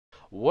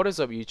What is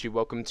up, YouTube?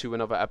 Welcome to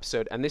another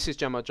episode, and this is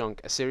Gemma Junk,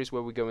 a series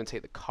where we go and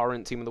take the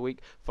current team of the week,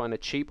 find a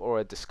cheap or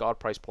a discard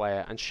price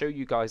player, and show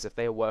you guys if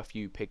they are worth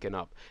you picking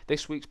up.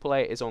 This week's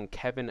player is on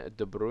Kevin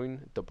De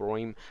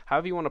Bruyne,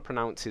 however you want to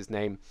pronounce his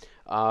name.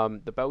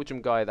 The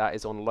Belgium guy that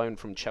is on loan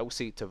from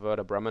Chelsea to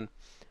Werder Bremen.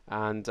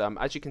 And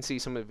as you can see,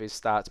 some of his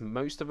stats,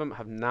 most of them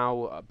have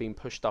now been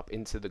pushed up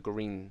into the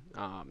green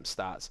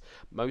stats.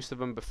 Most of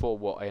them before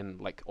were in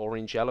like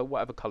orange, yellow,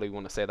 whatever color you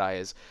want to say that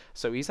is.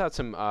 So he's had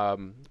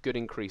some good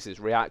increases.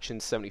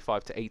 Reactions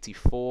 75 to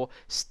 84.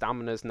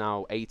 Stamina's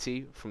now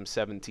 80 from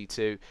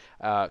 72.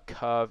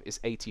 Curve is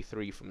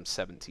 83 from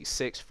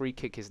 76. Free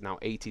kick is now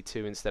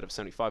 82 instead of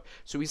 75.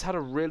 So he's had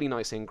a really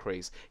nice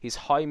increase. His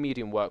high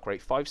medium work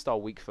rate, 5-star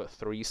weak foot,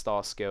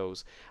 3-star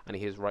skills, and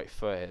he is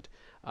right-footed.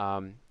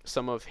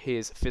 Some of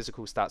his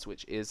physical stats,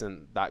 which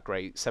isn't that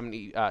great: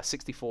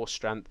 64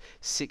 strength,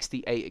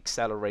 68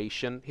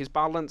 acceleration. His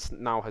balance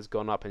now has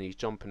gone up and his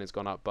jumping has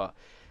gone up, but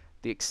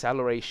the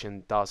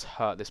acceleration does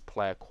hurt this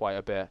player quite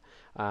a bit,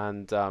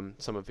 and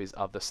some of his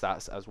other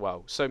stats as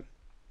well. So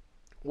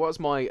what's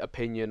my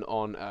opinion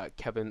on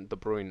Kevin De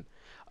Bruyne?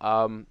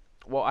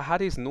 Well, I had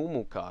his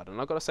normal card,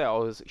 and I've got to say I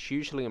was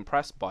hugely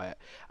impressed by it,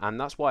 and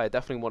that's why I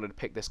definitely wanted to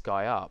pick this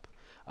guy up.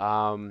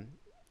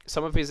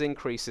 Some of his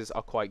increases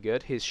are quite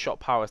good. His shot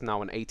power is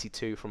now an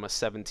 82 from a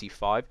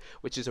 75,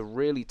 which is a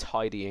really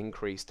tidy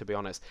increase, to be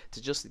honest.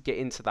 To just get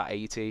into that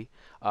 80,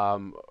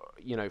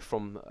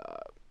 from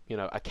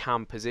a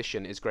cam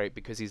position is great,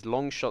 because his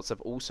long shots have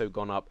also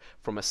gone up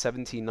from a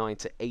 79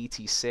 to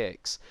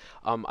 86.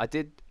 I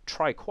did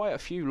try quite a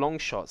few long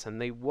shots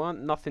and they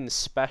weren't nothing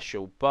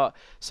special, but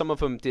some of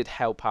them did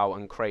help out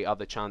and create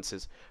other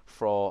chances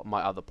for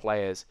my other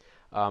players.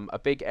 A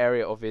big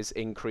area of his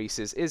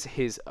increases is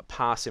his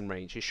passing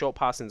range. His short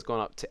passing's gone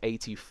up to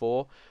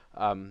 84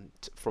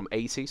 from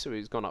 80, so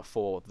he's gone up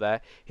 4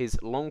 there.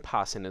 His long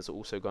passing has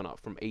also gone up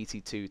from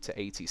 82 to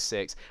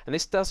 86, and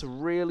this does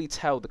really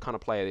tell the kind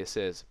of player this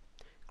is.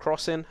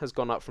 Crossing has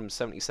gone up from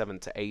 77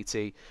 to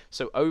 80,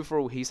 so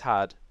overall he's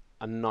had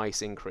a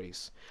nice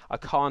increase. I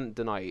can't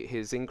deny it.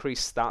 His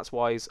increase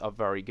stats-wise are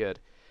very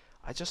good.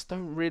 I just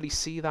don't really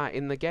see that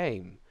in the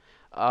game.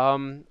 I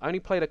only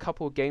played a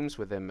couple of games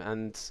with him,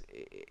 and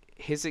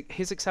his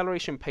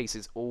acceleration pace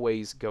is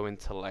always going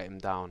to let him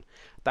down.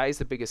 That is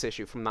the biggest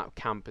issue from that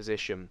cam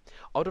position.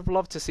 I would have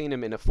loved to seen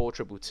him in a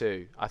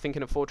 4-2-2. I think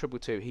in a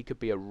 4-2-2 he could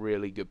be a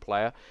really good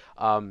player,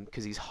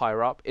 because he's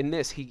higher up. In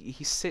this,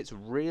 he sits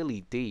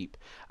really deep,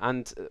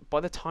 and by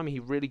the time he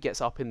really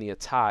gets up in the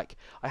attack,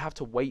 I have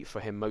to wait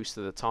for him most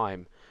of the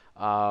time.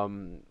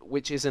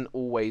 Which isn't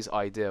always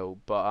ideal,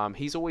 but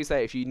he's always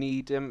there if you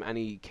need him, and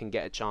he can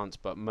get a chance.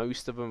 But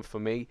most of them, for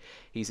me,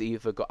 he's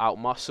either got out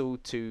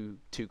muscled too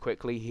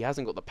quickly, he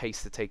hasn't got the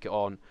pace to take it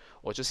on,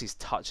 or just his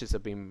touches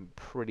have been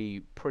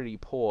pretty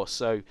poor.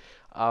 So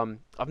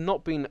I've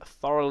not been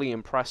thoroughly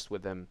impressed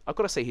with him. I've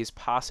got to say his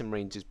passing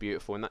range is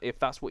beautiful, and if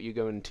that's what you're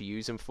going to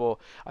use him for,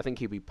 I think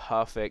he'd be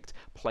perfect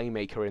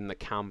playmaker in the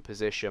cam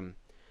position.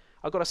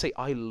 I've got to say,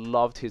 I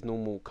loved his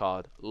normal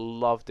card.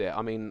 Loved it.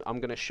 I mean,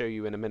 I'm going to show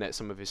you in a minute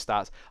some of his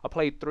stats. I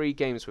played 3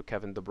 games with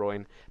Kevin De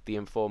Bruyne, the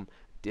Inform.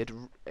 Did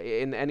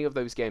in any of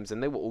those games,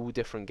 and they were all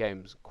different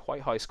games,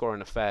 quite high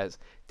scoring affairs.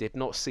 Did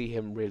not see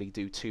him really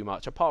do too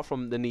much, apart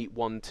from the neat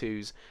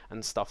 1-2s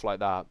and stuff like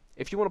that.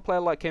 If you want a player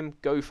like him,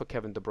 go for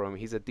Kevin De Bruyne.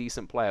 He's a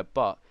decent player,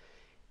 but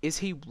is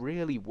he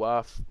really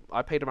worth...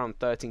 I paid around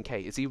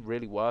 13k. Is he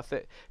really worth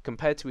it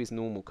compared to his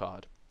normal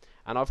card?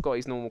 And I've got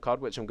his normal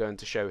card, which I'm going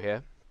to show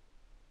here.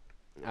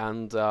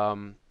 And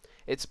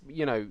it's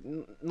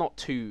not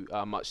too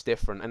much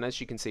different, and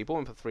as you can see, bought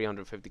him for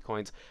 350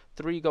 coins,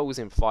 3 goals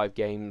in 5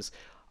 games.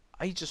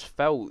 I just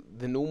felt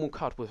the normal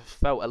card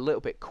felt a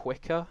little bit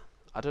quicker.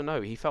 I don't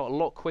know, he felt a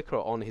lot quicker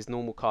on his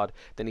normal card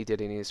than he did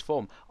in his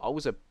form. I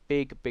was a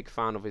big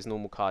fan of his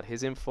normal card.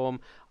 His inform,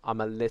 I'm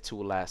a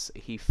little less.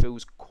 He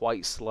feels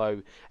quite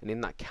slow, and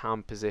in that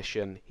cam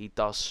position he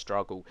does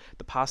struggle.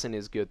 The passing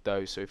is good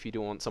though, so if you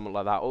do want someone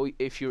like that, or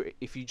if you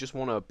just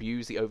want to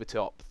abuse the over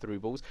top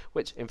through balls,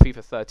 which in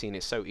FIFA 13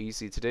 is so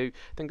easy to do,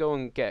 then go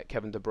and get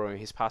Kevin De Bruyne.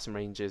 His passing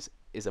range is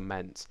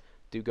immense.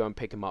 Do go and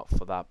pick him up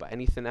for that, but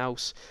anything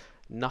else,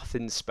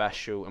 nothing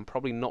special, and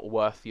probably not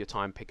worth your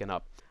time picking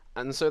up.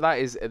 And so that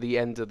is the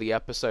end of the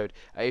episode.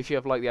 If you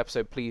have liked the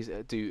episode, please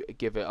do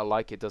give it a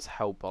like. It does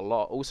help a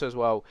lot. Also as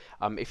well,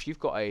 if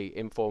you've got a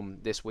inform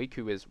this week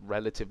who is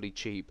relatively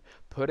cheap,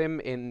 put him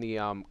in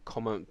the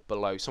comment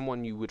below.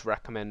 Someone you would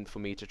recommend for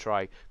me to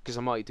try, because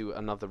I might do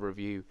another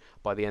review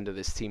by the end of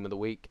this team of the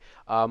week.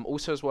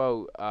 Also as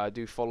well,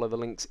 do follow the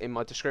links in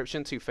my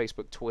description to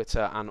Facebook,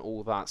 Twitter, and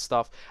all that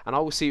stuff. And I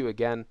will see you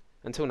again.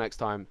 Until next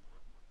time,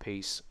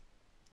 peace.